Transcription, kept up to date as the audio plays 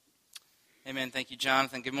Amen. Thank you,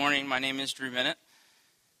 Jonathan. Good morning. My name is Drew Bennett,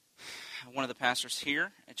 one of the pastors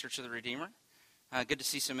here at Church of the Redeemer. Good to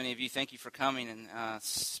see so many of you. Thank you for coming and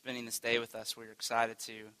spending this day with us. We're excited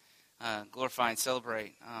to glorify and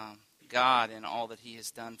celebrate God and all that He has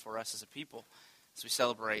done for us as a people as we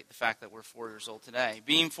celebrate the fact that we're 4 years old today.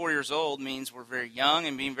 Being 4 years old means we're very young,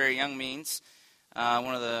 and being very young means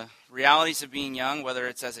one of the realities of being young, whether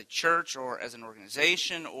it's as a church or as an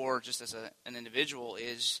organization or just as an individual,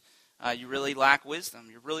 is you really lack wisdom.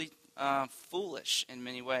 You're really foolish in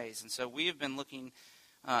many ways. And so we have been looking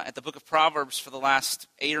at the book of Proverbs for the last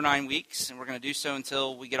 8 or 9 weeks, and we're going to do so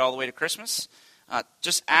until we get all the way to Christmas.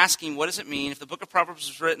 Just asking, what does it mean? If the book of Proverbs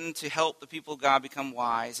was written to help the people of God become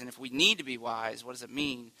wise, and if we need to be wise, what does it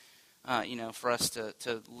mean for us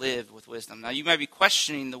to live with wisdom? Now, you might be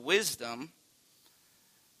questioning the wisdom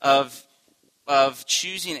of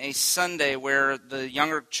choosing a Sunday where the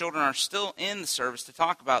younger children are still in the service to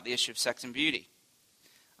talk about the issue of sex and beauty.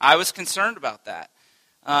 I was concerned about that.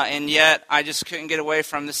 And yet, I just couldn't get away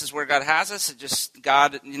from this is where God has us.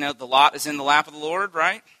 The lot is in the lap of the Lord,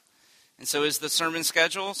 right? And so is the sermon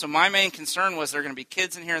schedule. So my main concern was there are going to be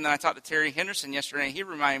kids in here. And then I talked to Terry Henderson yesterday, and he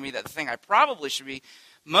reminded me that the thing I probably should be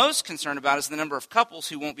most concerned about is the number of couples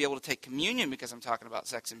who won't be able to take communion because I'm talking about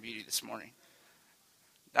sex and beauty this morning.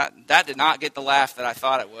 That did not get the laugh that I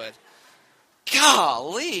thought it would.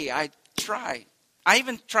 Golly, I tried. I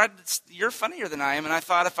even tried, you're funnier than I am, and I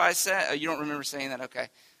thought if I said, you don't remember saying that? Okay.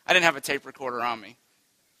 I didn't have a tape recorder on me.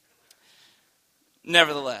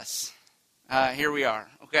 Nevertheless, here we are,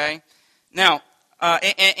 okay? Now,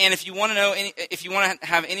 and if you want to know, if you want to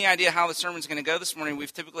have any idea how the sermon's going to go this morning,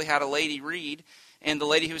 we've typically had a lady read, and the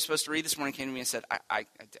lady who was supposed to read this morning came to me and said, I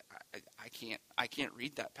can't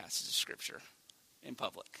read that passage of Scripture in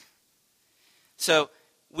public. So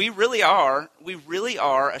we really are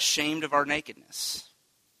ashamed of our nakedness.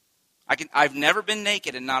 I've never been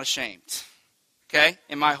naked and not ashamed. Okay?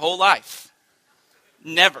 In my whole life.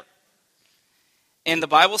 Never. And the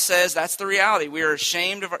Bible says that's the reality. We are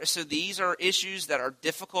ashamed of so these are issues that are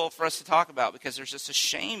difficult for us to talk about because there's just a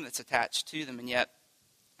shame that's attached to them, and yet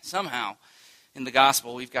somehow in the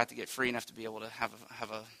gospel we've got to get free enough to be able to have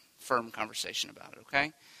a firm conversation about it,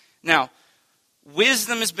 okay? Now,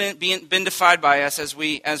 wisdom has been defined by us as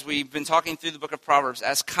we've been talking through the book of Proverbs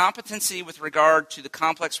as competency with regard to the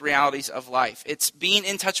complex realities of life. It's being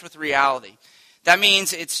in touch with reality. That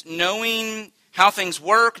means it's knowing how things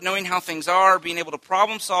work, knowing how things are, being able to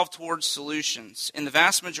problem solve towards solutions in the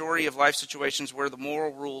vast majority of life situations where the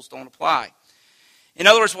moral rules don't apply. In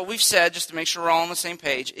other words, what we've said, just to make sure we're all on the same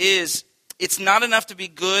page, is it's not enough to be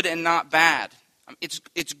good and not bad.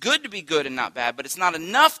 It's good to be good and not bad, but it's not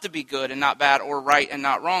enough to be good and not bad or right and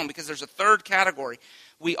not wrong, because there's a third category.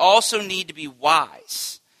 We also need to be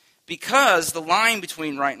wise, because the line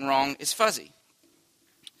between right and wrong is fuzzy.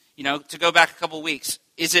 To go back a couple weeks,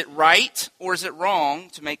 is it right or is it wrong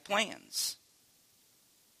to make plans?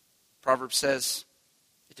 Proverbs says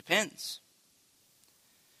it depends.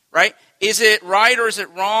 Right? Is it right or is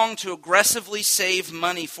it wrong to aggressively save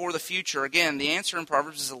money for the future? Again, the answer in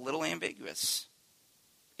Proverbs is a little ambiguous.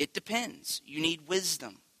 It depends. You need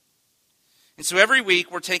wisdom. And so every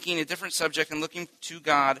week we're taking a different subject and looking to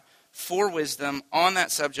God for wisdom on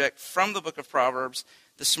that subject from the book of Proverbs.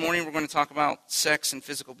 This morning we're going to talk about sex and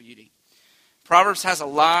physical beauty. Proverbs has a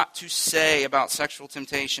lot to say about sexual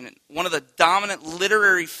temptation. One of the dominant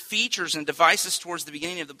literary features and devices towards the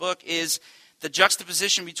beginning of the book is the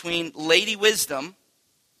juxtaposition between lady wisdom.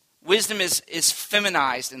 Wisdom is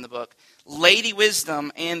feminized in the book. Lady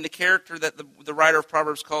wisdom and the character that the writer of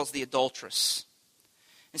Proverbs calls the adulteress.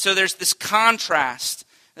 And so there's this contrast.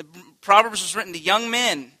 Proverbs was written to young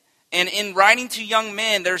men. And in writing to young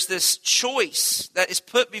men, there's this choice that is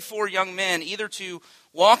put before young men, either to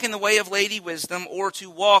walk in the way of lady wisdom or to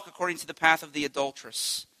walk according to the path of the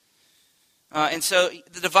adulteress. And so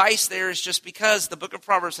the device there is just because the book of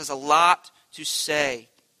Proverbs has a lot to say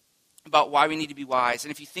about why we need to be wise.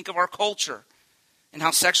 And if you think of our culture and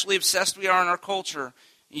how sexually obsessed we are in our culture,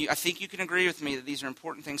 I think you can agree with me that these are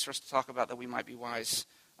important things for us to talk about, that we might be wise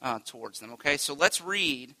towards them. Okay, so let's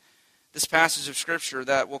read this passage of Scripture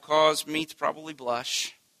that will cause me to probably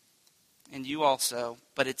blush, and you also.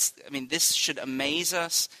 But this should amaze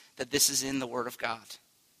us that this is in the Word of God.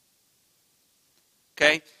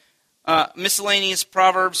 Okay? Miscellaneous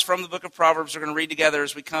Proverbs from the book of Proverbs are going to read together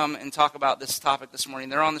as we come and talk about this topic this morning.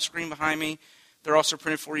 They're on the screen behind me. They're also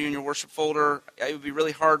printed for you in your worship folder. It would be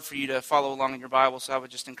really hard for you to follow along in your Bible, so I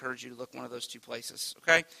would just encourage you to look one of those two places.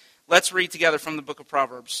 Okay? Let's read together from the book of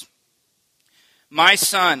Proverbs. My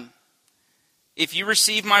son, If you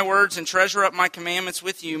receive my words and treasure up my commandments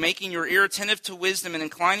with you, making your ear attentive to wisdom and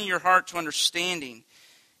inclining your heart to understanding.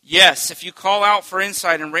 Yes, if you call out for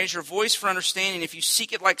insight and raise your voice for understanding, if you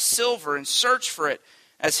seek it like silver and search for it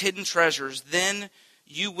as hidden treasures, then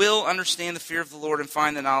you will understand the fear of the Lord and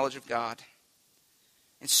find the knowledge of God.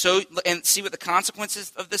 And see what the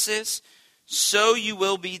consequences of this is? So you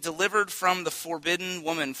will be delivered from the forbidden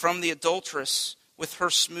woman, from the adulteress with her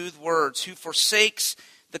smooth words, who forsakes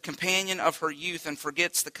the companion of her youth and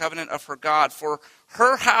forgets the covenant of her God. For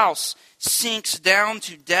her house sinks down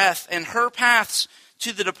to death, and her paths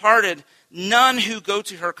to the departed. None who go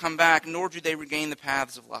to her come back, nor do they regain the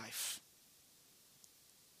paths of life.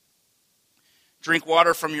 Drink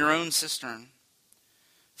water from your own cistern,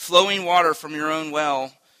 flowing water from your own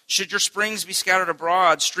well. Should your springs be scattered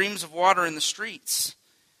abroad, streams of water in the streets,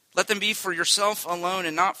 let them be for yourself alone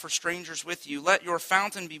and not for strangers with you. Let your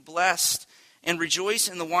fountain be blessed, and rejoice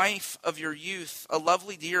in the wife of your youth, a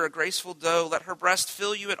lovely deer, a graceful doe. Let her breast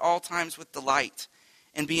fill you at all times with delight,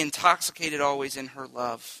 and be intoxicated always in her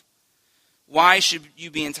love. Why should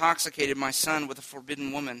you be intoxicated, my son, with a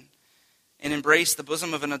forbidden woman, and embrace the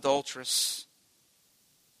bosom of an adulteress?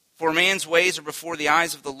 For a man's ways are before the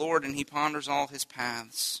eyes of the Lord, and he ponders all his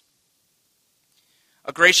paths.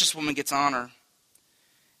 A gracious woman gets honor,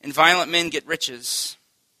 and violent men get riches.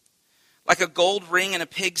 Like a gold ring in a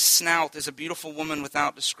pig's snout is a beautiful woman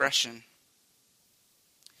without discretion.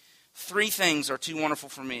 3 things are too wonderful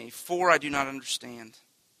for me. 4 I do not understand.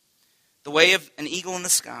 The way of an eagle in the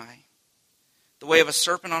sky, the way of a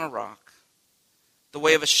serpent on a rock, the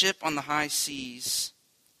way of a ship on the high seas,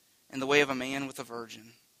 and the way of a man with a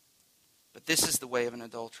virgin. But this is the way of an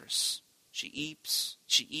adulteress. She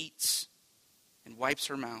eats, and wipes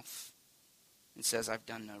her mouth, and says, I've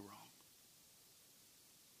done no wrong.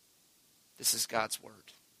 This is God's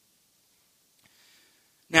word.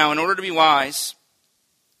 Now, in order to be wise,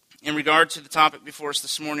 in regard to the topic before us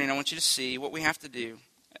this morning, I want you to see what we have to do.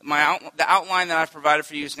 The outline that I've provided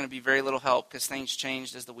for you is going to be very little help because things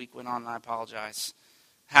changed as the week went on, and I apologize.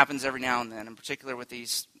 It happens every now and then, in particular with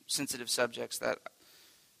these sensitive subjects that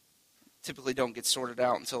typically don't get sorted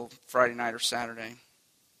out until Friday night or Saturday.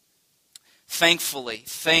 Thankfully,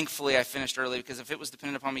 I finished early, because if it was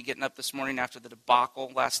dependent upon me getting up this morning after the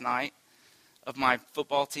debacle last night of my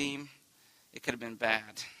football team, it could have been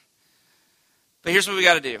bad. But here's what we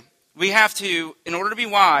got to do. We have to, in order to be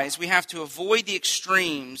wise, we have to avoid the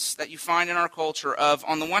extremes that you find in our culture of,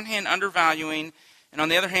 on the one hand, undervaluing, and on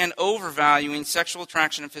the other hand, overvaluing sexual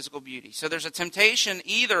attraction and physical beauty. So there's a temptation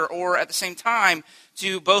either or at the same time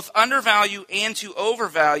to both undervalue and to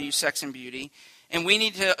overvalue sex and beauty. And we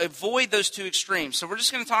need to avoid those 2 extremes. So we're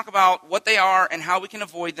just going to talk about what they are and how we can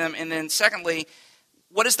avoid them. And then secondly,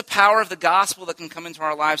 what is the power of the gospel that can come into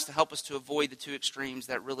our lives to help us to avoid the 2 extremes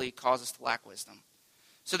that really cause us to lack wisdom.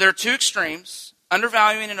 So there are 2 extremes,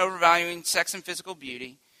 undervaluing and overvaluing sex and physical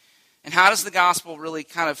beauty. And how does the gospel really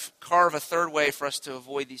kind of carve a third way for us to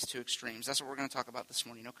avoid these 2 extremes? That's what we're going to talk about this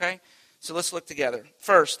morning, okay? So let's look together.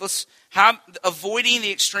 First, let's have avoiding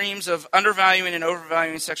the extremes of undervaluing and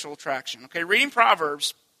overvaluing sexual attraction. Okay, reading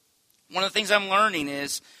Proverbs, one of the things I'm learning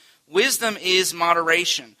is wisdom is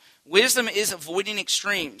moderation. Wisdom is avoiding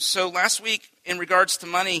extremes. So last week, in regards to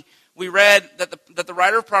money, we read that the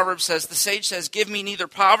writer of Proverbs says, the sage says, give me neither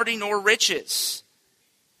poverty nor riches.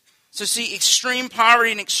 So see, extreme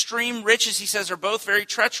poverty and extreme riches, he says, are both very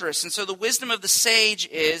treacherous. And so the wisdom of the sage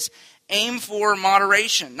is aim for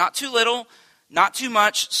moderation. Not too little, not too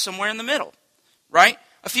much, somewhere in the middle. Right?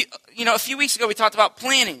 A few weeks ago we talked about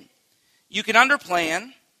planning. You can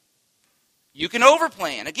underplan, you can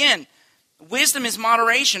overplan. Again, wisdom is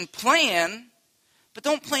moderation. Plan, but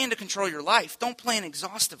don't plan to control your life. Don't plan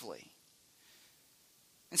exhaustively.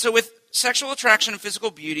 And so with sexual attraction and physical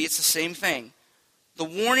beauty, it's the same thing. The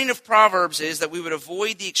warning of Proverbs is that we would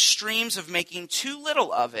avoid the extremes of making too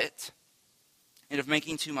little of it and of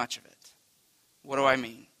making too much of it. What do I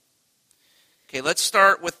mean? Okay, let's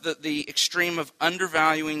start with the extreme of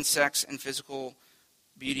undervaluing sex and physical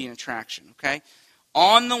beauty and attraction, okay?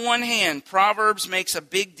 On the one hand, Proverbs makes a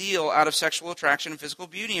big deal out of sexual attraction and physical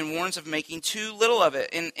beauty and warns of making too little of it.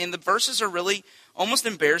 And the verses are really almost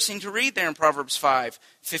embarrassing to read there in Proverbs 5,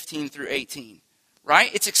 15 through 18, right?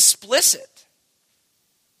 It's explicit.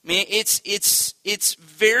 I mean, it's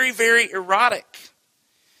very, very erotic.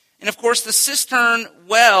 And of course, the cistern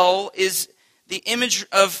well is the image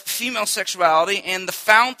of female sexuality, and the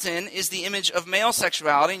fountain is the image of male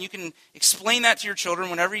sexuality. And you can explain that to your children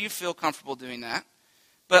whenever you feel comfortable doing that.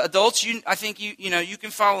 But adults, I think you can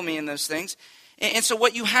follow me in those things. And so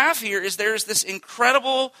what you have here is there's this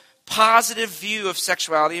incredible positive view of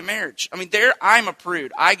sexuality in marriage. I mean, I'm a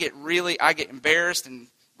prude. I get embarrassed and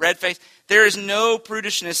red-faced. There is no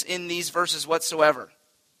prudishness in these verses whatsoever.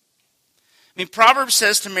 I mean, Proverbs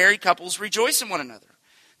says to married couples, rejoice in one another.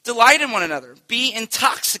 Delight in one another. Be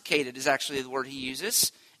intoxicated is actually the word he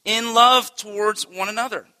uses. In love towards one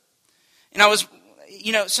another. And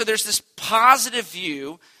so there's this positive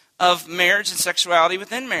view of marriage and sexuality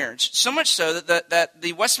within marriage. So much so that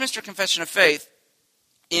the Westminster Confession of Faith,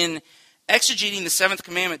 in exegeting the seventh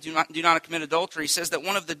commandment, do not commit adultery, says that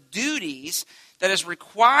one of the duties that is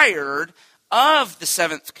required of the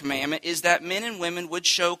seventh commandment is that men and women would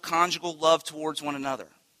show conjugal love towards one another.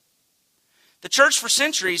 The church for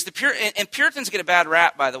centuries, and Puritans get a bad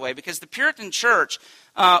rap, by the way, because the Puritan church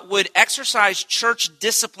would exercise church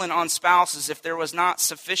discipline on spouses if there was not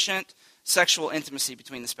sufficient sexual intimacy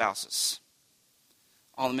between the spouses.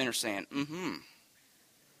 All the men are saying,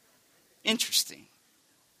 Interesting.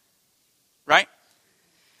 Right?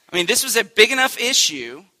 I mean, this was a big enough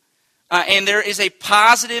issue, and there is a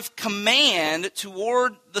positive command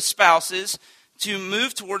toward the spouses to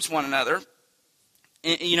move towards one another,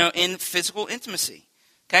 in physical intimacy.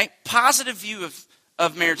 Okay? Positive view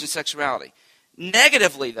of marriage and sexuality.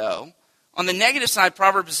 Negatively, though, on the negative side,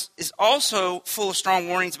 Proverbs is also full of strong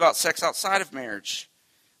warnings about sex outside of marriage,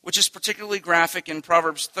 which is particularly graphic in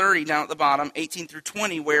Proverbs 30, down at the bottom, 18 through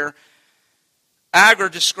 20, where Agur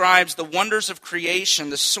describes the wonders of creation,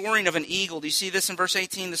 the soaring of an eagle. Do you see this in verse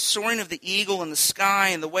 18? The soaring of the eagle in the sky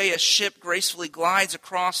and the way a ship gracefully glides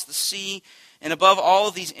across the sea. And above all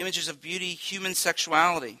of these images of beauty, human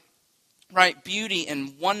sexuality. Right? Beauty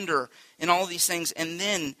and wonder and all of these things. And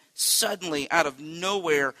then suddenly, out of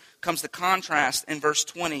nowhere, comes the contrast in verse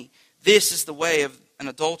 20. This is the way of an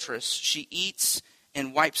adulteress. She eats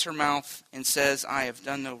and wipes her mouth and says, I have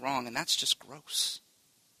done no wrong. And that's just gross.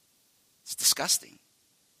 It's disgusting.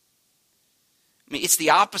 I mean, it's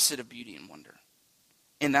the opposite of beauty and wonder.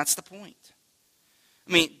 And that's the point.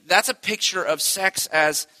 I mean, that's a picture of sex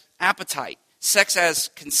as appetite. Sex as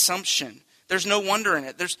consumption. There's no wonder in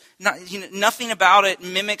it. There's nothing about it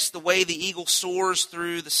mimics the way the eagle soars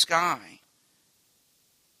through the sky.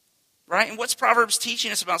 Right? And what's Proverbs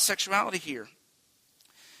teaching us about sexuality here?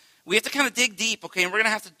 We have to kind of dig deep, okay? And we're going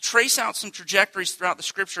to have to trace out some trajectories throughout the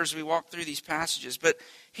Scripture as we walk through these passages. But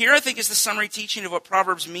here I think is the summary teaching of what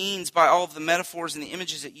Proverbs means by all of the metaphors and the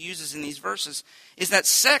images it uses in these verses, is that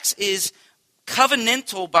sex is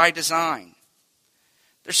covenantal by design.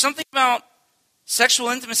 There's something about sexual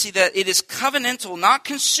intimacy that it is covenantal, not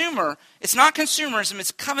consumer. It's not consumerism,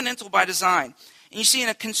 it's covenantal by design. And you see, in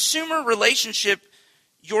a consumer relationship,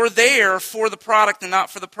 you're there for the product and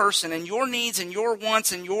not for the person. And your needs and your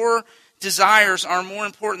wants and your desires are more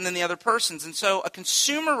important than the other person's. And so a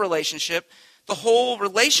consumer relationship, the whole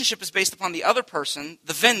relationship is based upon the other person,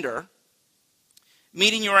 the vendor,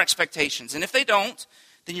 meeting your expectations. And if they don't,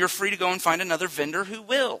 then you're free to go and find another vendor who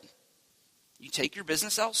will. You take your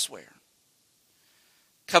business elsewhere.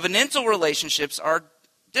 Covenantal relationships are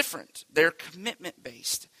different. They're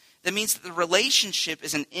commitment-based. That means that the relationship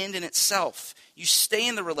is an end in itself. You stay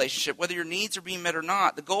in the relationship, whether your needs are being met or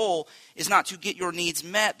not. The goal is not to get your needs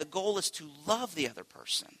met. The goal is to love the other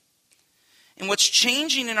person. And what's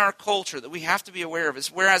changing in our culture that we have to be aware of is,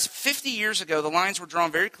 whereas 50 years ago, the lines were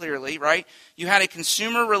drawn very clearly, right? You had a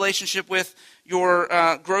consumer relationship with your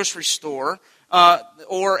grocery store,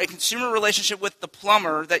 or a consumer relationship with the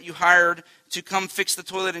plumber that you hired to come fix the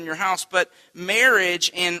toilet in your house. But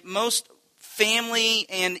marriage and most family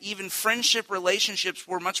and even friendship relationships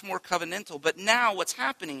were much more covenantal. But now what's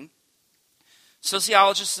happening,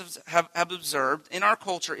 sociologists have observed in our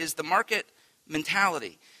culture, is the market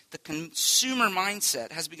mentality. The consumer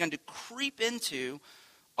mindset has begun to creep into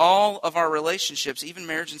all of our relationships, even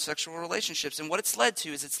marriage and sexual relationships. And what it's led to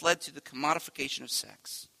is it's led to the commodification of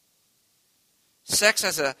sex. Sex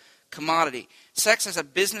as a commodity. Sex as a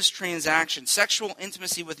business transaction. Sexual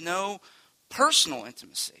intimacy with no personal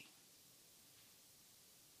intimacy.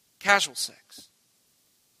 Casual sex.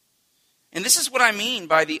 And this is what I mean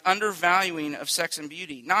by the undervaluing of sex and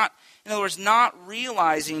beauty. Not, in other words, not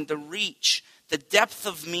realizing the reach, the depth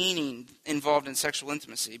of meaning involved in sexual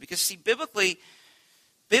intimacy. Because see, biblically,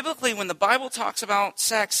 when the Bible talks about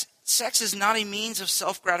sex, sex is not a means of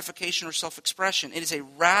self-gratification or self-expression. It is a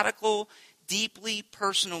radical, deeply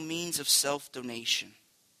personal means of self-donation.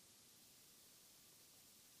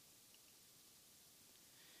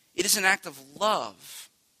 It is an act of love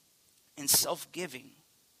and self-giving,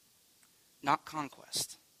 not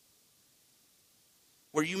conquest,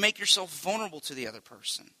 where you make yourself vulnerable to the other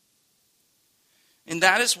person. And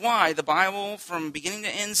that is why the Bible, from beginning to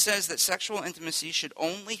end, says that sexual intimacy should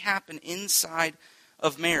only happen inside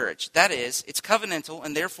of marriage. That is, it's covenantal,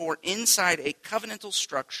 and therefore inside a covenantal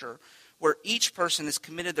structure where each person has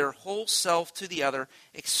committed their whole self to the other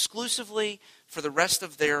exclusively for the rest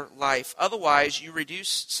of their life. Otherwise, you reduce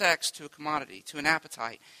sex to a commodity, to an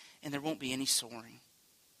appetite, and there won't be any soaring.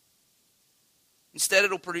 Instead,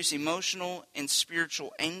 it'll produce emotional and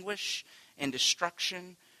spiritual anguish and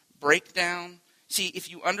destruction, breakdown. See,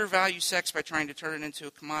 if you undervalue sex by trying to turn it into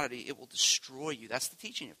a commodity, it will destroy you. That's the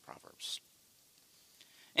teaching of Proverbs.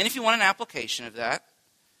 And if you want an application of that,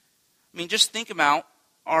 just think about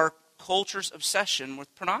our culture's obsession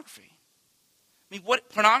with pornography.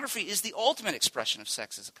 Pornography is the ultimate expression of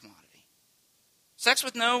sex as a commodity. Sex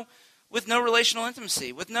with no relational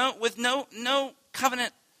intimacy, with no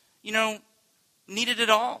covenant, needed at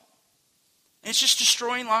all. And it's just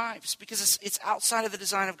destroying lives because it's outside of the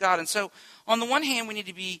design of God. And so, on the one hand, we need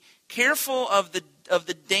to be careful of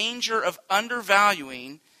the danger of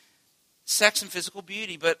undervaluing sex and physical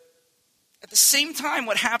beauty. But at the same time,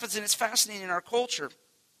 what happens, and it's fascinating in our culture,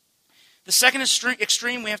 the second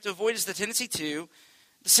extreme we have to avoid is the tendency to,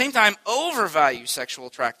 at the same time, overvalue sexual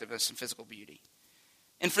attractiveness and physical beauty.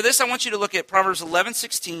 And for this, I want you to look at Proverbs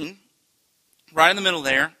 11:16, right in the middle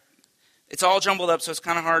there. It's all jumbled up, so it's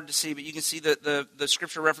kind of hard to see, but you can see the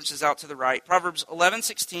scripture references out to the right. Proverbs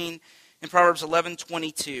 11:16 and Proverbs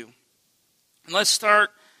 11:22. And let's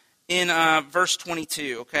start in verse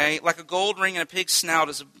 22, okay? Like a gold ring in a pig's snout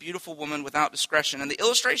is a beautiful woman without discretion. And the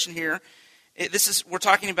illustration here, we're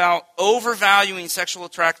talking about overvaluing sexual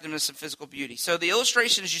attractiveness and physical beauty. So the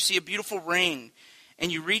illustration is you see a beautiful ring,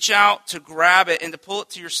 and you reach out to grab it and to pull it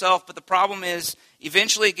to yourself, but the problem is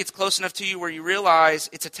eventually it gets close enough to you where you realize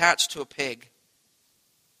it's attached to a pig.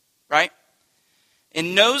 Right?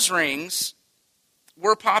 And nose rings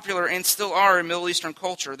were popular and still are in Middle Eastern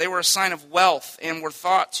culture. They were a sign of wealth and were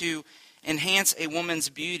thought to enhance a woman's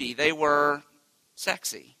beauty. They were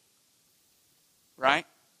sexy. Right?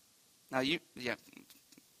 Now yeah.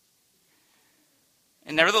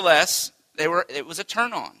 And nevertheless, it was a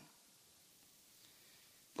turn on.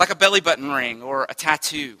 Like a belly button ring or a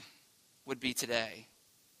tattoo would be today.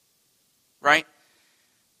 Right?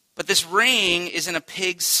 But this ring is in a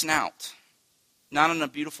pig's snout, not on a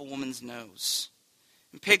beautiful woman's nose.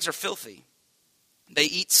 And pigs are filthy. They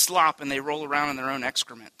eat slop and they roll around in their own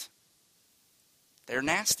excrement. They're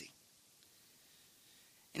nasty.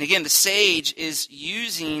 And again, the sage is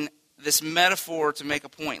using this metaphor to make a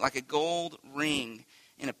point. Like a gold ring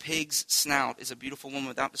in a pig's snout is a beautiful woman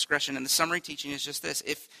without discretion. And the summary teaching is just this.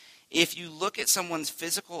 If you look at someone's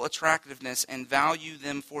physical attractiveness and value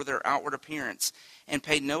them for their outward appearance and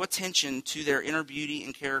pay no attention to their inner beauty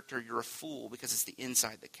and character, you're a fool because it's the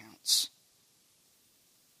inside that counts.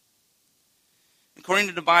 According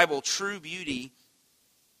to the Bible, true beauty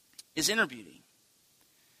is inner beauty.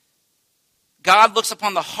 God looks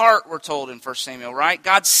upon the heart, we're told in 1 Samuel, right?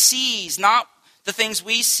 God sees not the things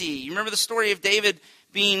we see. You remember the story of David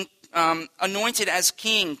being anointed as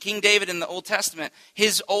king, King David in the Old Testament.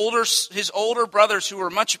 His older brothers who were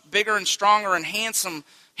much bigger and stronger and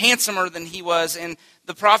handsomer than he was, and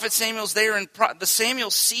the prophet Samuel's there, and the Samuel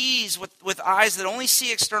sees with eyes that only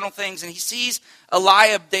see external things, and he sees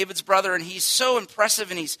Eliab, David's brother, and he's so impressive,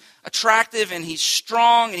 and he's attractive, and he's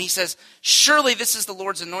strong, and he says, surely this is the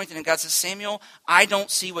Lord's anointed. And God says, Samuel, I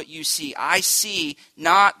don't see what you see. I see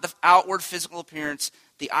not the outward physical appearance.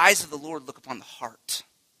 The eyes of the Lord look upon the heart.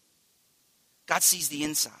 God sees the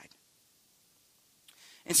inside.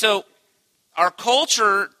 And so our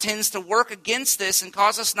culture tends to work against this and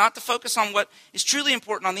cause us not to focus on what is truly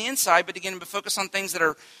important on the inside, but again, to focus on things that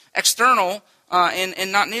are external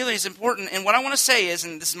and not nearly as important. And what I want to say is,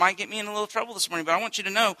 and this might get me in a little trouble this morning, but I want you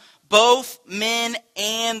to know, both men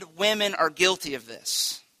and women are guilty of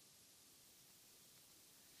this.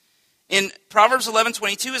 In Proverbs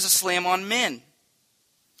 11:22 is a slam on men.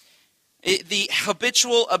 The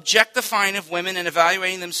habitual objectifying of women and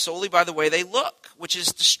evaluating them solely by the way they look, which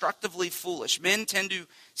is destructively foolish. Men tend to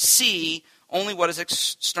see only what is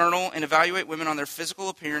external and evaluate women on their physical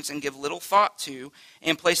appearance and give little thought to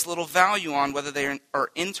and place little value on whether they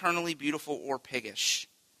are internally beautiful or piggish.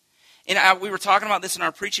 And we were talking about this in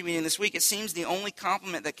our preaching meeting this week. It seems the only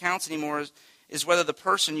compliment that counts anymore is whether the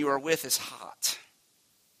person you are with is hot.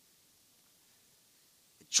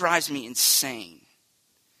 It drives me insane.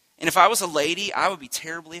 And if I was a lady, I would be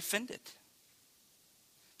terribly offended.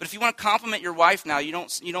 But if you want to compliment your wife now, you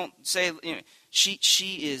don't say she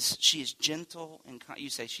is gentle and you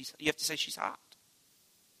have to say she's hot,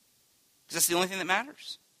 because that's the only thing that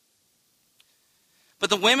matters.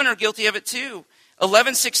 But the women are guilty of it too.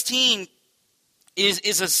 11:16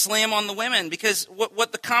 is a slam on the women, because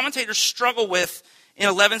what the commentators struggle with In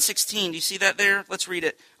 11:16, do you see that there? Let's read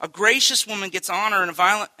it. A gracious woman gets honor, and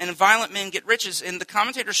violent men get riches. And the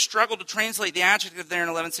commentators struggle to translate the adjective there in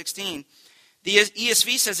 11:16. The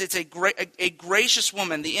ESV says it's a gracious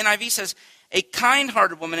woman. The NIV says a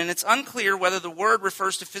kind-hearted woman, and it's unclear whether the word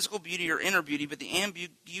refers to physical beauty or inner beauty, but the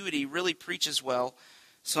ambiguity really preaches well,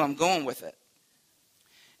 so I'm going with it.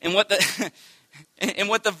 And what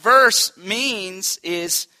the verse means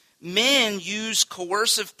is men use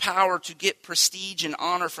coercive power to get prestige and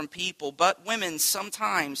honor from people, but women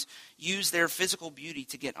sometimes use their physical beauty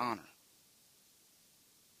to get honor.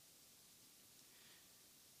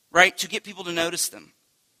 Right? To get people to notice them.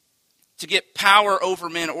 To get power over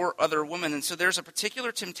men or other women. And so there's a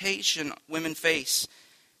particular temptation women face.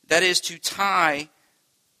 That is to tie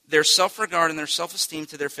their self-regard and their self-esteem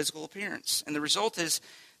to their physical appearance. And the result is,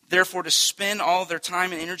 therefore, to spend all of their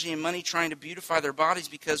time and energy and money trying to beautify their bodies,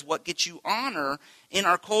 because what gets you honor in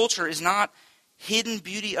our culture is not hidden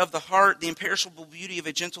beauty of the heart, the imperishable beauty of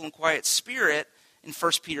a gentle and quiet spirit in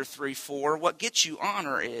 1 Peter 3:4. What gets you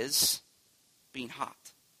honor is being hot.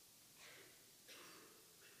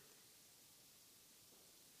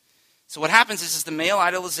 So what happens is the male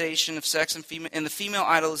idolization of sex and the female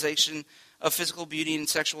idolization of physical beauty and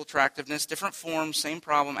sexual attractiveness, different forms, same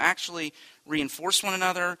problem, actually reinforce one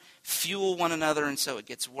another, fuel one another, and so it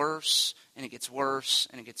gets worse, and it gets worse,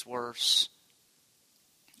 and it gets worse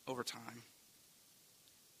over time.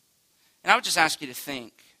 And I would just ask you to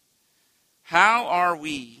think, how are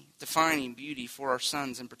we defining beauty for our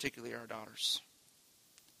sons and particularly our daughters?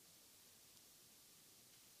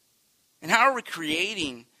 And how are we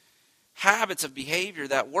creating habits of behavior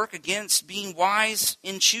that work against being wise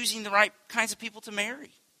in choosing the right kinds of people to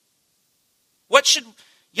marry? What should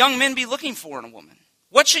young men be looking for in a woman?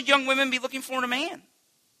 What should young women be looking for in a man?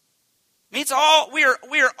 I mean, it's all we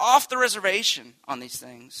are off the reservation on these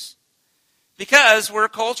things because we're a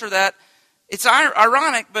culture that, it's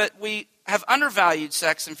ironic, but we have undervalued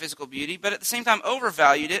sex and physical beauty, but at the same time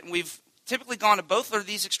overvalued it, and we've typically gone to both of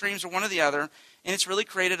these extremes or one or the other, and it's really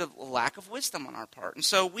created a lack of wisdom on our part. And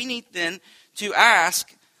so we need then to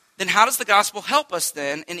ask, then how does the gospel help us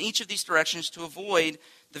then in each of these directions to avoid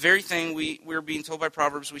the very thing we're being told by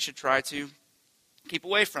Proverbs we should try to keep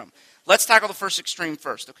away from? Let's tackle the first extreme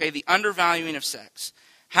first, okay? The undervaluing of sex.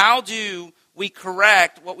 How do we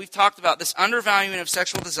correct what we've talked about, this undervaluing of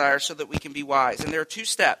sexual desire, so that we can be wise? And there are two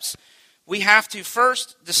steps. We have to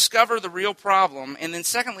first discover the real problem, and then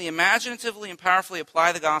secondly, imaginatively and powerfully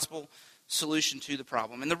apply the gospel solution to the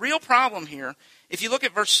problem. And the real problem here, if you look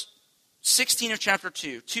at verse 16 of chapter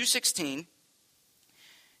 2, 2:16,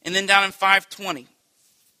 and then down in 5:20.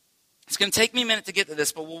 It's going to take me a minute to get to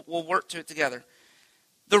this, but we'll work to it together.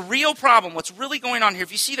 The real problem, what's really going on here,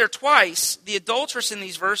 if you see there twice, the adulteress in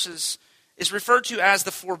these verses is referred to as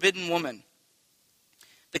the forbidden woman.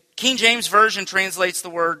 The King James Version translates the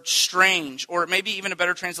word strange, or it may be even a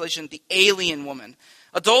better translation, the alien woman.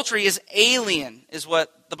 Adultery is alien, is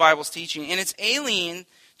what the Bible's teaching, and it's alien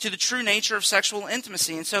to the true nature of sexual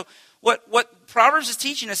intimacy. And so what Proverbs is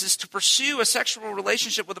teaching us is to pursue a sexual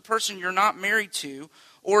relationship with a person you're not married to,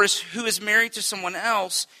 or who is married to someone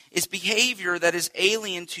else, is behavior that is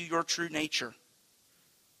alien to your true nature.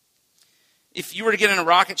 If you were to get in a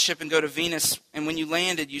rocket ship and go to Venus, and when you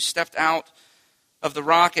landed, you stepped out of the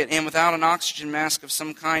rocket and without an oxygen mask of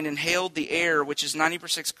some kind inhaled the air, which is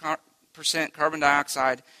 90% carbon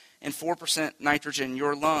dioxide and 4% nitrogen,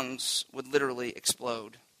 your lungs would literally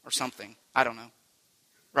explode or something. I don't know.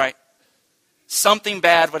 Right? Something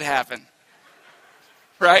bad would happen.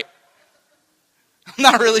 Right? I'm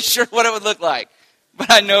not really sure what it would look like,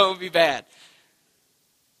 but I know it would be bad.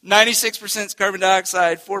 96% carbon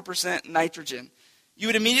dioxide, 4% nitrogen. You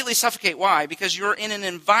would immediately suffocate. Why? Because you're in an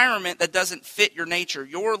environment that doesn't fit your nature.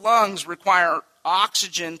 Your lungs require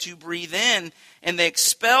oxygen to breathe in, and they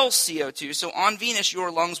expel CO2. So on Venus, your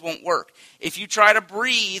lungs won't work. If you try to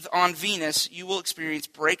breathe on Venus, you will experience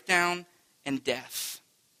breakdown and death.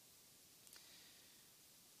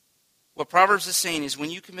 What Proverbs is saying is when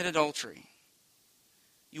you commit adultery,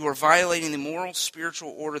 you are violating the moral,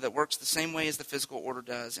 spiritual order that works the same way as the physical order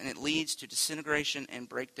does, and it leads to disintegration and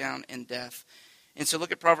breakdown and death. And so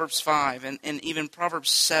look at Proverbs 5 and even Proverbs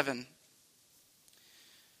 7,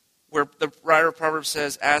 where the writer of Proverbs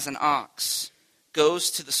says, as an ox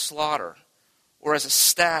goes to the slaughter, or as a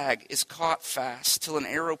stag is caught fast till an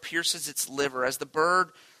arrow pierces its liver, as the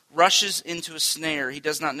bird rushes into a snare, he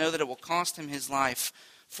does not know that it will cost him his life.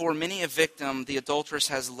 For many a victim the adulteress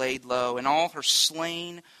has laid low, and all her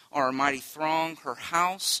slain are a mighty throng. Her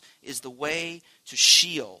house is the way to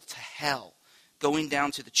Sheol, to hell, going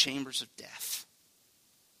down to the chambers of death.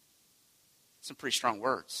 Some pretty strong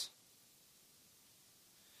words.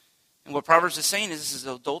 And what Proverbs is saying is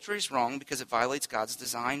adultery is wrong because it violates God's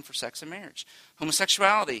design for sex and marriage.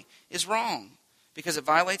 Homosexuality is wrong because it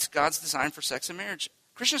violates God's design for sex and marriage.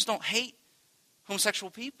 Christians don't hate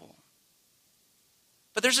homosexual people.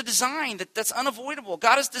 But there's a design that's unavoidable.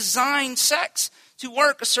 God has designed sex to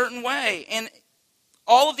work a certain way. And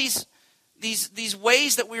all of these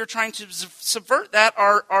ways that we are trying to subvert that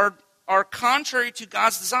are contrary to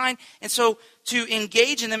God's design. And so to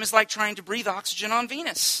engage in them is like trying to breathe oxygen on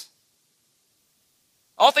Venus.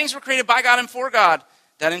 All things were created by God and for God.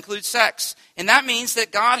 That includes sex. And that means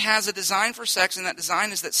that God has a design for sex, and that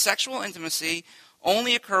design is that sexual intimacy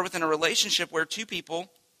only occur within a relationship where two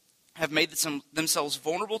people have made themselves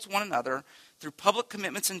vulnerable to one another through public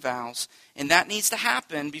commitments and vows, and that needs to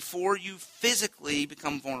happen before you physically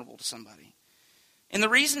become vulnerable to somebody. And the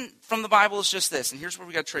reason from the Bible is just this, and here's where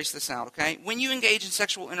we got to trace this out, okay? When you engage in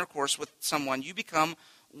sexual intercourse with someone, you become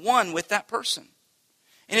one with that person.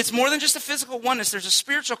 And it's more than just a physical oneness. There's a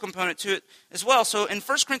spiritual component to it as well. So in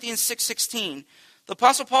 1 Corinthians 6:16, the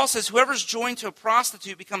Apostle Paul says, whoever's joined to a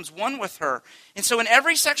prostitute becomes one with her. And so in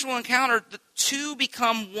every sexual encounter, the two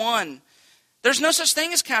become one. There's no such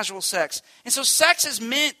thing as casual sex. And so sex is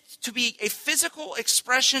meant to be a physical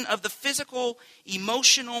expression of the physical,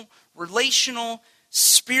 emotional, relational,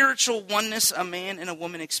 spiritual oneness a man and a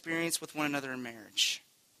woman experience with one another in marriage.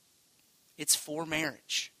 It's for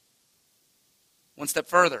marriage. One step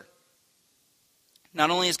further.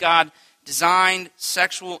 Not only has God designed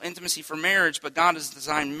sexual intimacy for marriage, but God has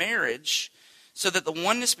designed marriage so that the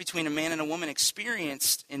oneness between a man and a woman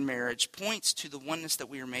experienced in marriage points to the oneness that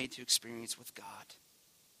we are made to experience with God.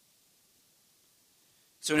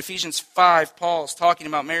 So in Ephesians 5, Paul is talking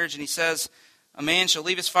about marriage, and he says, a man shall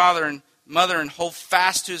leave his father and mother and hold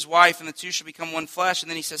fast to his wife, and the two shall become one flesh.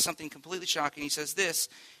 And then he says something completely shocking. He says, this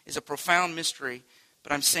is a profound mystery,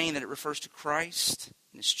 but I'm saying that it refers to Christ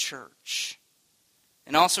and his church.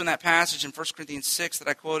 And also in that passage in 1 Corinthians 6 that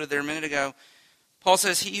I quoted there a minute ago, Paul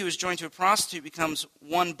says, he who is joined to a prostitute becomes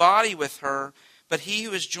one body with her, but he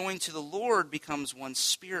who is joined to the Lord becomes one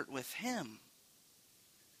spirit with him.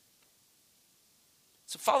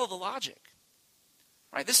 So follow the logic.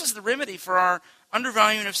 Right? This is the remedy for our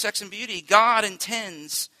undervaluing of sex and beauty. God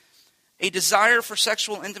intends a desire for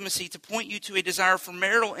sexual intimacy to point you to a desire for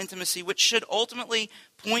marital intimacy, which should ultimately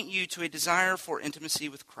point you to a desire for intimacy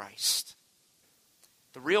with Christ.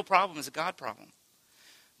 The real problem is a God problem.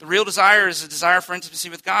 The real desire is a desire for intimacy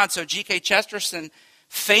with God. So G.K. Chesterton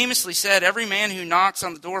famously said, every man who knocks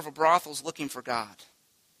on the door of a brothel is looking for God.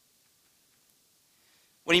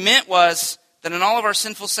 What he meant was that in all of our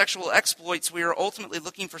sinful sexual exploits, we are ultimately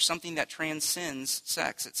looking for something that transcends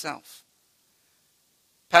sex itself.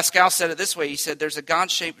 Pascal said it this way. He said, there's a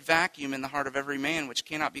God-shaped vacuum in the heart of every man which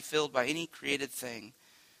cannot be filled by any created thing,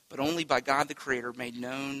 but only by God the Creator made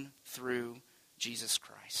known through Jesus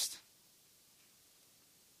Christ.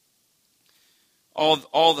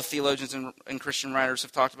 All the theologians and Christian writers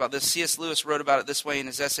have talked about this. C.S. Lewis wrote about it this way in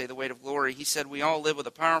his essay, The Weight of Glory. He said, we all live with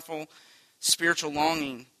a powerful spiritual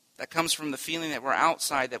longing that comes from the feeling that we're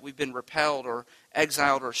outside, that we've been repelled or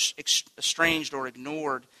exiled or estranged or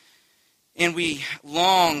ignored. And we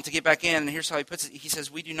long to get back in. And here's how he puts it. He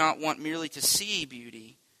says, we do not want merely to see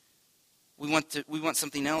beauty. We want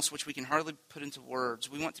something else which we can hardly put into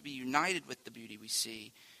words. We want to be united with the beauty we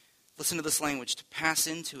see. Listen to this language, to pass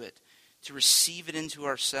into it, to receive it into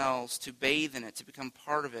ourselves, to bathe in it, to become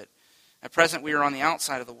part of it. At present, we are on the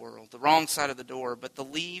outside of the world, the wrong side of the door, but the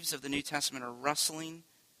leaves of the New Testament are rustling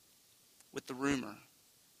with the rumor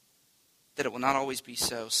that it will not always be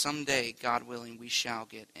so. Someday, God willing, we shall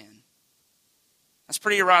get in. That's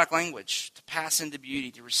pretty erotic language, to pass into beauty,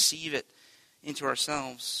 to receive it into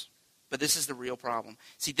ourselves. But this is the real problem.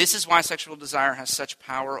 See, this is why sexual desire has such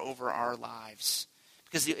power over our lives.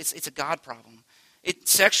 Because it's a God problem.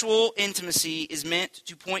 Sexual intimacy is meant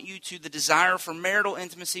to point you to the desire for marital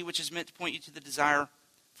intimacy, which is meant to point you to the desire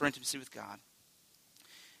for intimacy with God.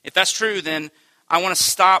 If that's true, then I want to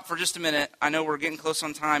stop for just a minute. I know we're getting close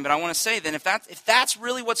on time, but I want to say then if that's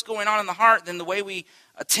really what's going on in the heart, then the way we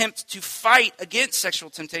attempt to fight against sexual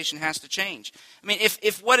temptation has to change. I mean,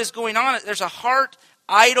 if what is going on, there's a heart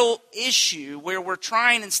idol issue where we're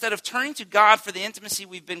trying, instead of turning to God for the intimacy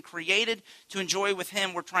we've been created to enjoy with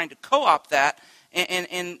Him, we're trying to co-opt that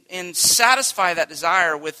and satisfy that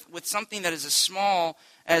desire with something that is as small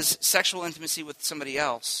as sexual intimacy with somebody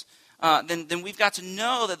else. Then we've got to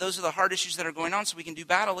know that those are the hard issues that are going on so we can do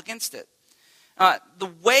battle against it.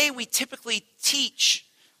 The way we typically teach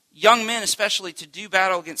young men especially to do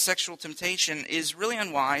battle against sexual temptation is really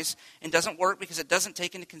unwise and doesn't work because it doesn't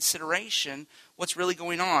take into consideration what's really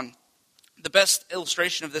going on. The best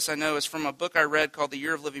illustration of this I know is from a book I read called The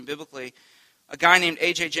Year of Living Biblically. A guy named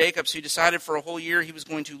A.J. Jacobs who decided for a whole year he was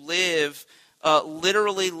going to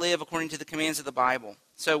literally live according to the commands of the Bible.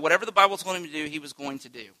 So whatever the Bible told him to do, he was going to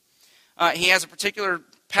do. He has a particular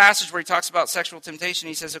passage where he talks about sexual temptation.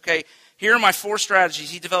 He says, okay, here are my 4 strategies.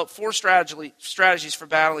 He developed 4 strategies for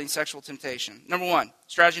battling sexual temptation.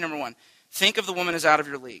 Strategy number one, think of the woman as out of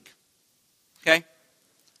your league. Okay?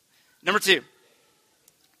 Number two,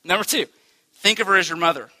 think of her as your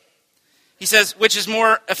mother. He says, which is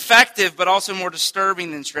more effective but also more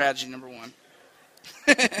disturbing than strategy number 1.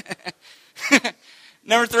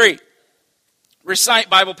 Number 3, recite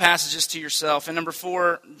Bible passages to yourself. And number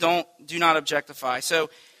 4, do not objectify. So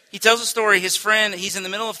he tells a story. His friend, he's in the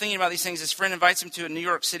middle of thinking about these things. His friend invites him to a New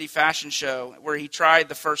York City fashion show where he tried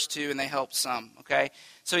the first 2 and they helped some. Okay,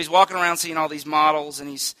 so he's walking around seeing all these models, and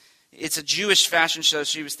it's a Jewish fashion show.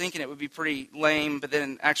 So he was thinking it would be pretty lame, but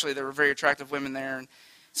then actually there were very attractive women there. And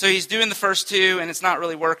so he's doing the first 2, and it's not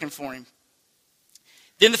really working for him.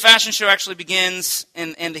 Then the fashion show actually begins,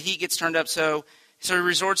 and the heat gets turned up. So he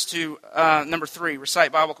resorts to number 3,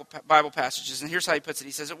 recite Bible passages. And here's how he puts it.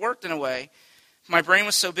 He says, it worked in a way. My brain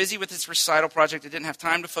was so busy with this recital project, I didn't have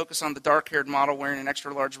time to focus on the dark-haired model wearing an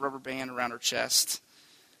extra large rubber band around her chest.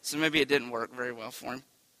 So maybe it didn't work very well for him.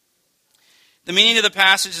 The meaning of the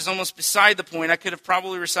passage is almost beside the point. I could have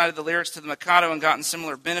probably recited the lyrics to the Mikado and gotten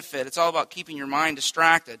similar benefit. It's all about keeping your mind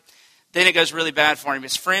distracted. Then it goes really bad for him.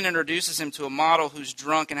 His friend introduces him to a model who's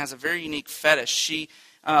drunk and has a very unique fetish. She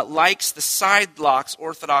likes the side locks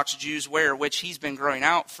Orthodox Jews wear, which he's been growing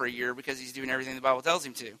out for a year because he's doing everything the Bible tells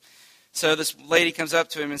him to. So this lady comes up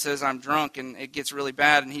to him and says, I'm drunk, and it gets really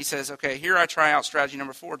bad. And he says, okay, here I try out strategy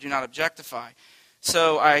number 4, do not objectify.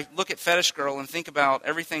 So I look at Fetish Girl and think about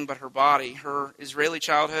everything but her body, her Israeli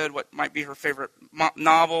childhood, what might be her favorite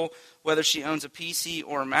novel, whether she owns a PC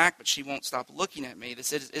or a Mac, but she won't stop looking at me.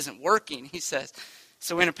 This isn't working, he says.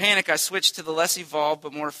 So in a panic, I switch to the less evolved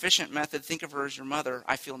but more efficient method. Think of her as your mother.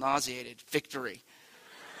 I feel nauseated. Victory.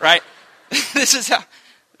 Right? This is how...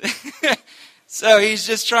 So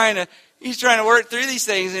he's trying to work through these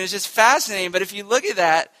things, and it's just fascinating. But if you look at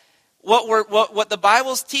that, what the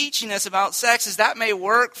Bible's teaching us about sex is that may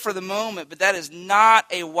work for the moment, but that is not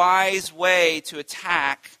a wise way to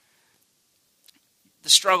attack the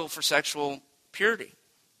struggle for sexual purity.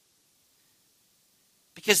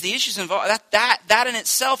 Because the issues involved, that in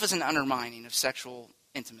itself is an undermining of sexual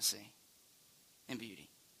intimacy and beauty.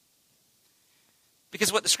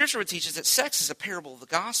 Because what the Scripture would teach is that sex is a parable of the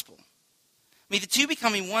gospel. I mean, the two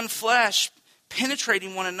becoming one flesh,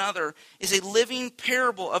 penetrating one another, is a living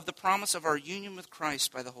parable of the promise of our union with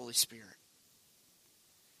Christ by the Holy Spirit.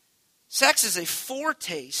 Sex is a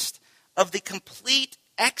foretaste of the complete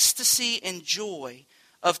ecstasy and joy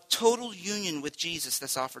of total union with Jesus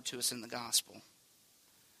that's offered to us in the gospel.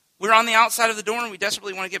 We're on the outside of the door and we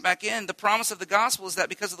desperately want to get back in. The promise of the gospel is that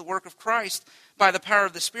because of the work of Christ, by the power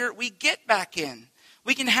of the Spirit, we get back in.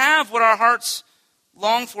 We can have what our hearts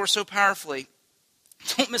long for so powerfully.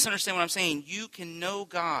 Don't misunderstand what I'm saying. You can know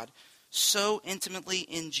God so intimately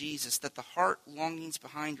in Jesus that the heart longings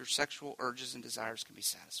behind your sexual urges and desires can be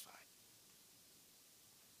satisfied.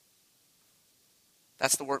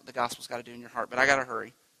 That's the work the gospel's got to do in your heart. But I got to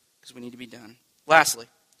hurry because we need to be done. Lastly,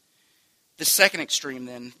 the second extreme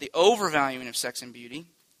then, the overvaluing of sex and beauty,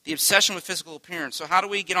 the obsession with physical appearance. So how do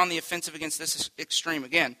we get on the offensive against this extreme?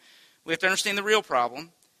 Again, we have to understand the real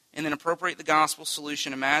problem and then appropriate the gospel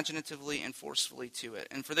solution imaginatively and forcefully to it.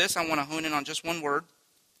 And for this, I want to hone in on just one word.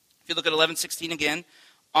 If you look at 11:16 again,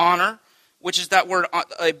 honor, which is that word,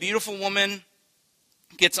 a beautiful woman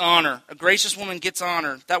gets honor. A gracious woman gets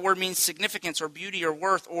honor. That word means significance or beauty or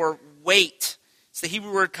worth or weight. It's the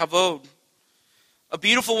Hebrew word kavod. A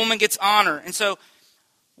beautiful woman gets honor. And so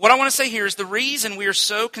what I want to say here is the reason we are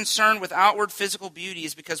so concerned with outward physical beauty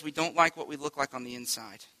is because we don't like what we look like on the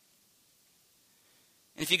inside.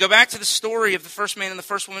 And if you go back to the story of the first man and the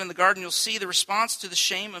first woman in the garden, you'll see the response to the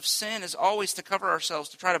shame of sin is always to cover ourselves,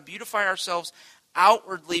 to try to beautify ourselves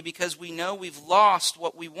outwardly because we know we've lost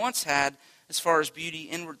what we once had as far as beauty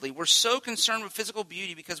inwardly. We're so concerned with physical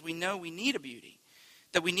beauty because we know we need a beauty,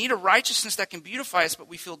 that we need a righteousness that can beautify us, but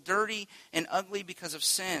we feel dirty and ugly because of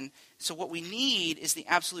sin. So what we need is the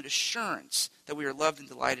absolute assurance that we are loved and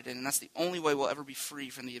delighted in, and that's the only way we'll ever be free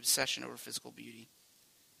from the obsession over physical beauty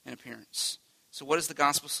and appearance. So what is the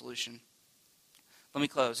gospel solution? Let me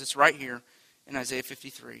close. It's right here in Isaiah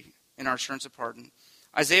 53, in our assurance of pardon.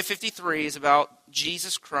 Isaiah 53 is about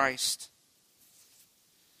Jesus Christ.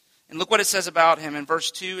 And look what it says about him. In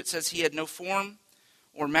verse 2, it says, he had no form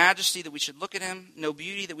or majesty that we should look at him, no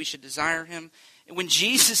beauty that we should desire him. When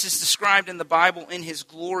Jesus is described in the Bible in his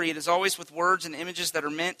glory, it is always with words and images that are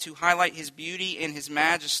meant to highlight his beauty and his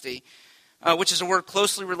majesty, which is a word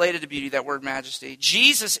closely related to beauty, that word majesty.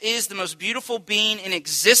 Jesus is the most beautiful being in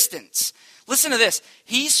existence. Listen to this.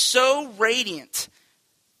 He's so radiant,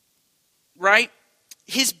 right?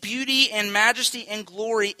 His beauty and majesty and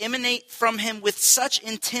glory emanate from him with such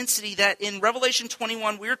intensity that in Revelation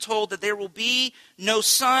 21, we're told that there will be no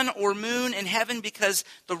sun or moon in heaven because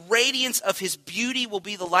the radiance of his beauty will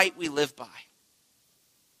be the light we live by.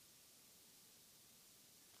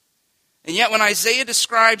 And yet when Isaiah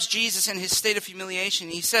describes Jesus in his state of humiliation,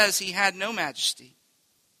 he says he had no majesty.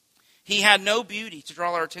 He had no beauty to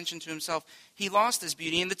draw our attention to himself. He lost his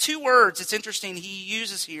beauty. And the two words, it's interesting, he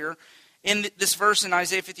uses here in this verse in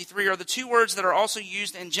Isaiah 53 are the two words that are also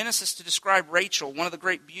used in Genesis to describe Rachel, one of the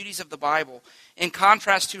great beauties of the Bible, in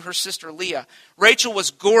contrast to her sister Leah. Rachel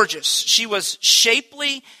was gorgeous. She was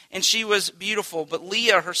shapely and she was beautiful, but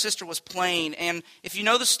Leah, her sister, was plain. And if you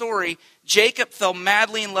know the story, Jacob fell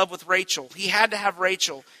madly in love with Rachel. He had to have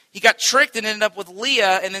Rachel. He got tricked and ended up with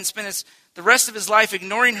Leah and then spent the rest of his life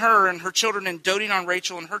ignoring her and her children and doting on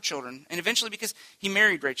Rachel and her children. And eventually, because he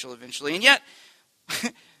married Rachel eventually.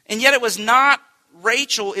 And yet it was not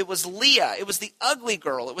Rachel, it was Leah. It was the ugly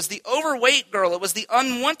girl. It was the overweight girl. It was the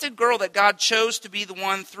unwanted girl that God chose to be the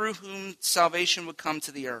one through whom salvation would come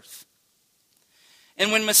to the earth.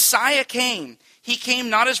 And when Messiah came, he came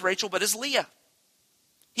not as Rachel, but as Leah.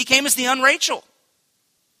 He came as the un-Rachel.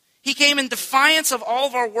 He came in defiance of all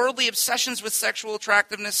of our worldly obsessions with sexual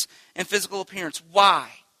attractiveness and physical appearance. Why?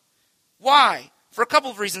 Why? For a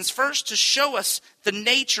couple of reasons. First, to show us the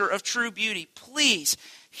nature of true beauty. Please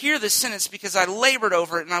hear this sentence because I labored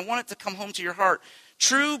over it and I want it to come home to your heart.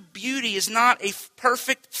 True beauty is not a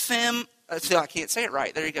perfect femme. I can't say it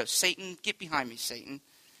right. There you go. Satan, get behind me, Satan.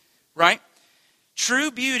 Right?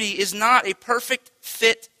 True beauty is not a perfect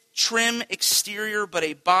fit, trim exterior, but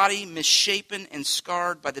a body misshapen and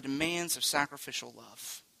scarred by the demands of sacrificial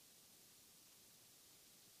love.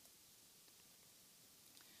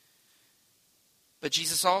 But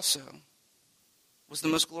Jesus also was the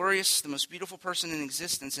most glorious, the most beautiful person in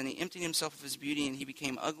existence, and he emptied himself of his beauty and he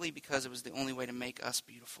became ugly because it was the only way to make us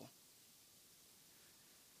beautiful.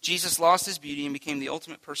 Jesus lost his beauty and became the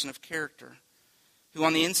ultimate person of character, who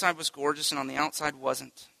on the inside was gorgeous and on the outside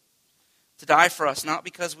wasn't. To die for us, not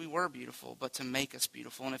because we were beautiful, but to make us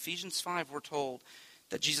beautiful. In Ephesians 5, we're told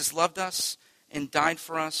that Jesus loved us and died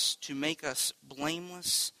for us to make us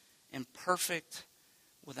blameless and perfect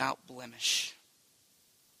without blemish.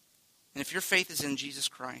 And if your faith is in Jesus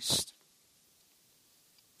Christ,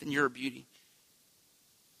 then you're a beauty.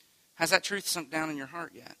 Has that truth sunk down in your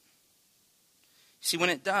heart yet? See, when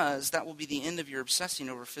it does, that will be the end of your obsessing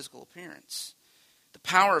over physical appearance. The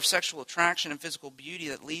power of sexual attraction and physical beauty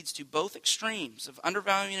that leads to both extremes of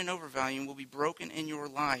undervaluing and overvaluing will be broken in your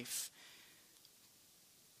life.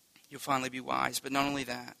 You'll finally be wise. But not only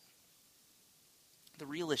that, the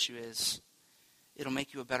real issue is it'll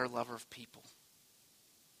make you a better lover of people.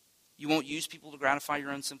 You won't use people to gratify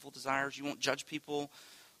your own sinful desires. You won't judge people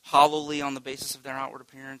hollowly on the basis of their outward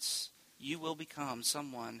appearance. You will become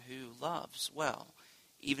someone who loves well,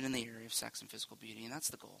 even in the area of sex and physical beauty. And that's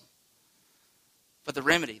the goal. But the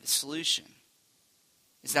remedy, the solution,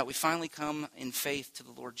 is that we finally come in faith to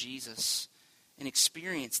the Lord Jesus and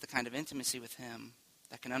experience the kind of intimacy with him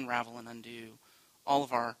that can unravel and undo all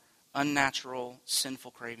of our unnatural, sinful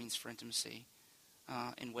cravings for intimacy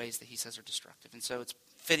in ways that he says are destructive. And so it's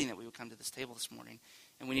fitting that we would come to this table this morning,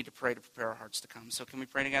 and we need to pray to prepare our hearts to come. So can we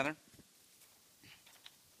pray together?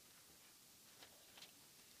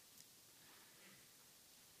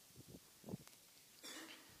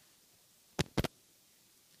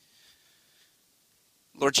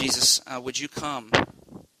 Lord Jesus, would you come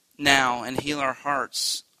now and heal our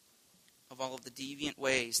hearts of all of the deviant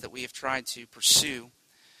ways that we have tried to pursue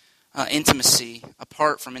intimacy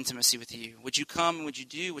apart from intimacy with you? Would you come and would you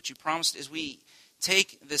do what you promised as we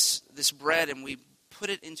take this bread and we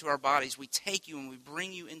put it into our bodies? We take you and we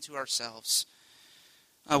bring you into ourselves.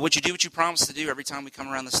 Would you do what you promised to do every time we come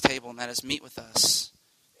around this table, and that is meet with us,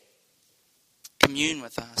 commune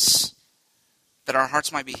with us, that our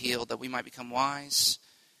hearts might be healed, that we might become wise,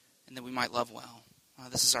 and that we might love well.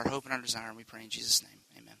 This is our hope and our desire, and we pray in Jesus' name.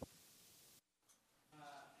 Amen.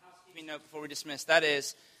 Housekeeping note before we dismiss, that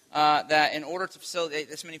is that in order to facilitate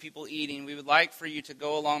this many people eating, we would like for you to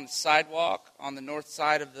go along the sidewalk on the north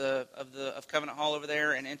side of Covenant Hall over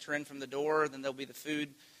there and enter in from the door. Then there'll be the food.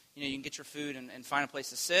 You can get your food and find a place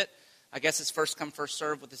to sit. I guess it's first come, first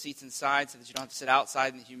served with the seats inside so that you don't have to sit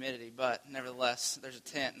outside in the humidity. But nevertheless, there's a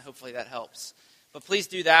tent, and hopefully that helps. But please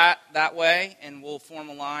do that way, and we'll form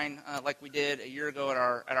a line like we did a year ago at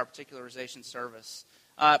our particularization service.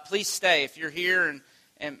 Please stay. If you're here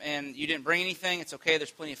and you didn't bring anything, it's okay.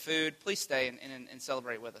 There's plenty of food. Please stay and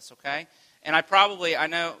celebrate with us, okay? And I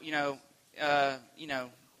know,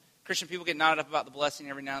 Christian people get nodded up about the blessing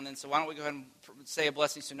every now and then, so why don't we go ahead and say a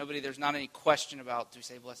blessing so there's not any question about, do we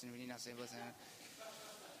say a blessing, do we need not say a blessing?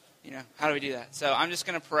 How do we do that? So I'm just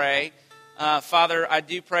going to pray. Father, I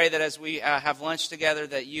do pray that as we have lunch together,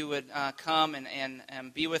 that you would come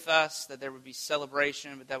and be with us, that there would be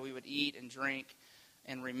celebration, but that we would eat and drink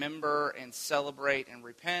and remember and celebrate and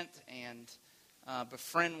repent and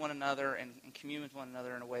befriend one another and commune with one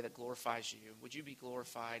another in a way that glorifies you. Would you be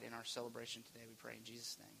glorified in our celebration today, we pray in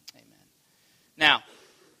Jesus' name. Amen. Now,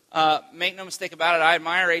 make no mistake about it, I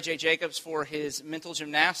admire A.J. Jacobs for his mental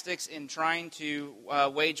gymnastics in trying to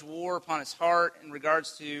wage war upon his heart in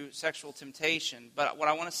regards to sexual temptation. But what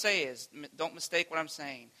I want to say is, don't mistake what I'm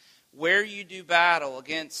saying. Where you do battle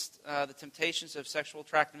against the temptations of sexual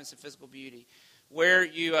attractiveness and physical beauty, where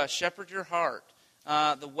you shepherd your heart,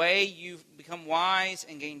 the way you become wise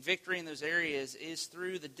and gain victory in those areas is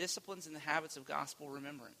through the disciplines and the habits of gospel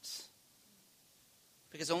remembrance.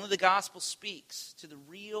 Because only the gospel speaks to the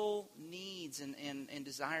real needs and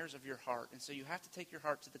desires of your heart. And so you have to take your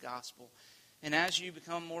heart to the gospel. And as you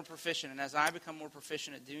become more proficient, and as I become more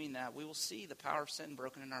proficient at doing that, we will see the power of sin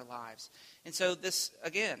broken in our lives. And so this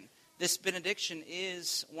benediction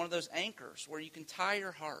is one of those anchors where you can tie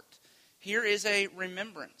your heart. Here is a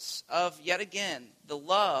remembrance of, yet again, the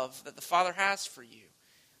love that the Father has for you.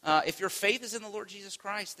 If your faith is in the Lord Jesus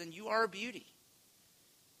Christ, then you are a beauty.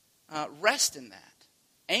 Rest in that.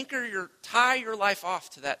 Tie your life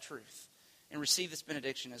off to that truth and receive this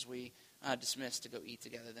benediction as we dismiss to go eat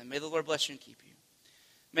together. Then may the Lord bless you and keep you.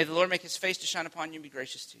 May the Lord make his face to shine upon you and be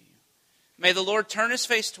gracious to you. May the Lord turn his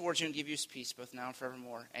face towards you and give you his peace both now and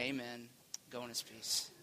forevermore. Amen. Go in his peace.